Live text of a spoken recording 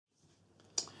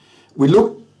We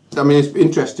look, I mean, it's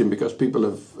interesting because people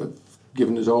have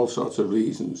given us all sorts of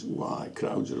reasons why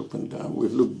crowds are up and down.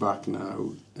 We've looked back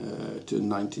now to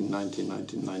 1990,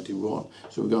 1991,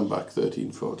 so we've gone back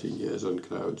 13, 14 years on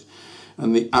crowds,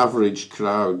 and the average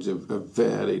crowds have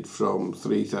varied from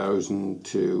 3,000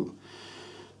 to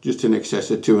just in excess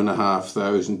of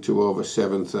 2,500 to over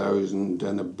 7,000,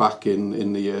 and back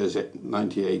in the years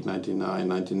 98, 99,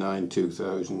 99,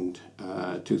 2000,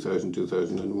 2000,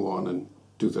 2001, and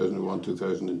 2001,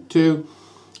 2002,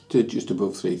 to just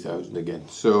above 3,000 again.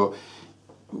 So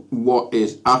what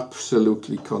is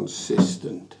absolutely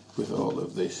consistent with all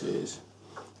of this is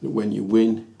that when you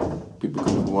win, people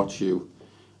come and watch you.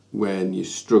 When you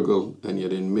struggle and you're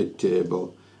in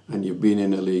mid-table and you've been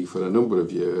in a league for a number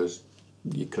of years,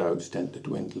 your crowds tend to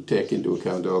dwindle. Take into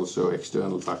account also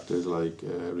external factors like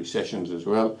recessions as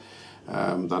well.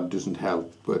 That doesn't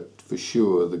help, but for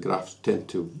sure the graphs tend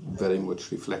to very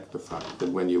much reflect the fact that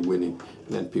when you're winning,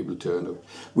 then people turn up.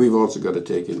 We've also got to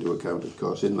take into account, of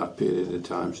course, in that period of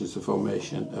time since the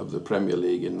formation of the Premier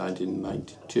League in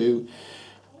 1992,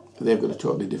 they've got a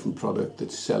totally different product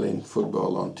that's selling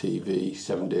football on TV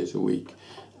 7 days a week.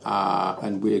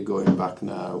 And we're going back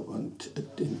now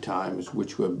and in times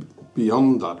which were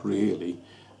beyond that really,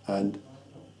 and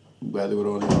where they were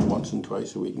only on once and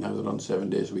twice a week, now they're on 7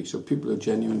 days a week. So people have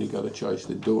genuinely got a choice.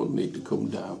 They don't need to come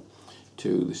down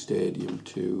to the stadium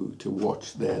to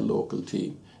watch their local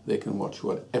team. They can watch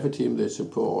whatever team they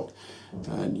support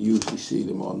and usually see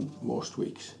them on most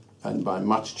weeks. And by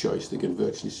match choice, they can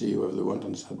virtually see whoever they want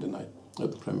on Saturday night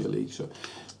at the Premier League. So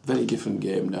very different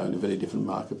game now and a very different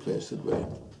marketplace that we're in.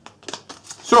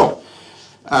 So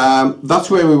that's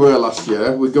where we were last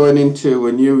year. We're going into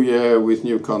a new year with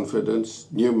new confidence,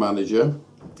 new manager,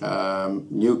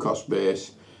 new cost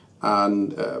base,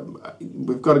 and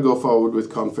we've got to go forward with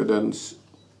confidence.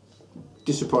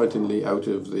 Disappointingly out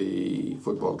of the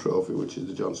football trophy, which is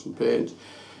the Johnson Paint,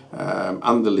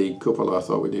 and the League Cup, although I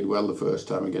thought we did well the first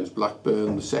time against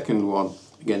Blackburn. The second one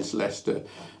against Leicester,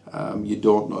 you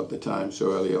don't know at the time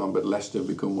so early on, but Leicester have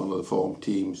become one of the form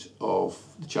teams of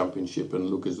the Championship and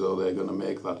look as though they're going to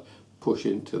make that push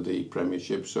into the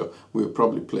Premiership. So we were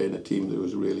probably playing a team that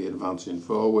was really advancing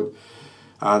forward.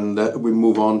 And we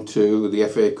move on to the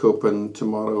FA Cup and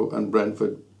tomorrow and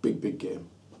Brentford. Big game.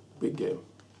 Big game.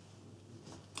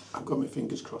 I've got my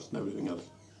fingers crossed and everything else.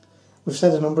 We've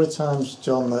said a number of times,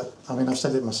 John, that, I mean, I've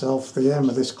said it myself, the aim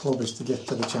of this club is to get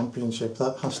to the Championship.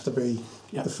 That has to be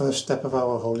the first step of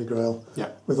our Holy Grail.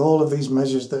 With all of these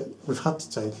measures that we've had to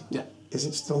take, is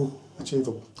it still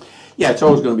achievable? Yeah, it's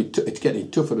always going to be, it's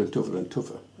getting tougher and tougher and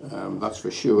tougher, that's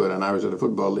for sure. And I was at a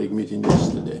Football League meeting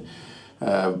yesterday,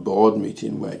 board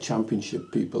meeting, where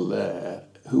Championship people there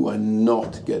who are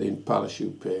not getting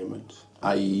parachute payments,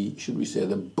 i.e., should we say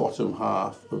the bottom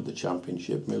half of the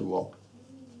Championship, Millwall,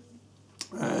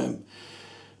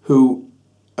 who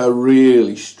are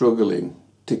really struggling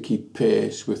to keep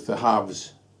pace with the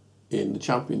haves in the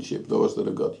Championship, those that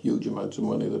have got huge amounts of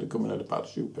money that are coming out of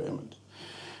parachute payments.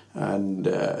 And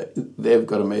they've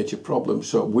got a major problem.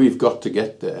 So we've got to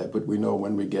get there, but we know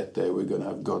when we get there we're going to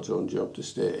have God's own job to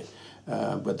stay.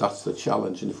 But that's the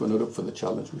challenge, and if we're not up for the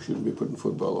challenge, we shouldn't be putting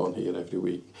football on here every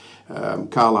week.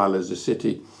 Carlisle as a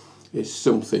city is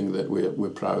something that we're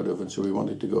proud of, and so we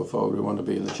wanted to go forward. We want to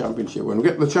be in the Championship. When we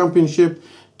get to the Championship,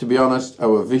 to be honest,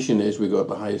 our vision is we go at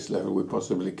the highest level we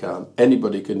possibly can.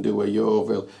 Anybody can do a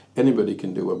Yeovil, anybody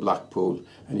can do a Blackpool,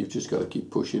 and you've just got to keep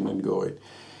pushing and going.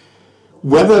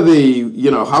 Whether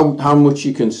how much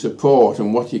you can support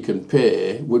and what you can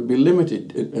pay would be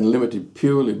limited, and limited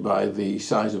purely by the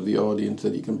size of the audience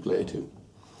that you can play to.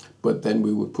 But then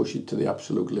we would push it to the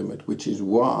absolute limit, which is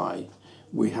why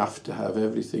we have to have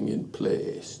everything in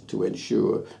place to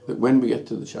ensure that when we get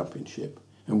to the Championship,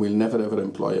 and we'll never ever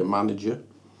employ a manager,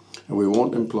 and we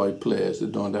won't employ players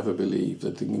that don't ever believe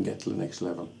that they can get to the next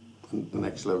level. And the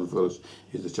next level for us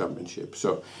is the Championship.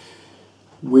 So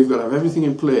we've got to have everything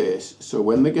in place so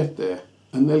when they get there,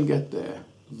 and they'll get there,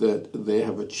 that they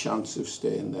have a chance of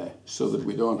staying there, so that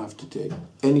we don't have to take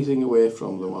anything away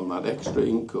from them on that extra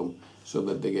income, so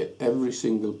that they get every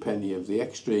single penny of the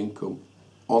extra income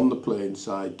on the playing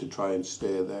side to try and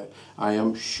stay there. I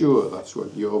am sure that's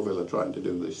what Yeovil are trying to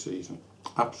do this season.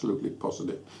 Absolutely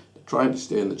positive. They're trying to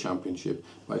stay in the Championship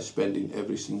by spending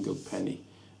every single penny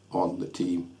on the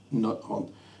team, not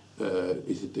on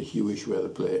is it the Hewish where they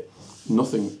play?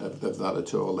 Nothing of that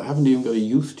at all. They haven't even got a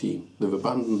youth team. They've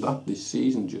abandoned that this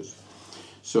season just.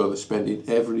 So they're spending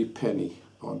every penny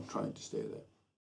on trying to stay there.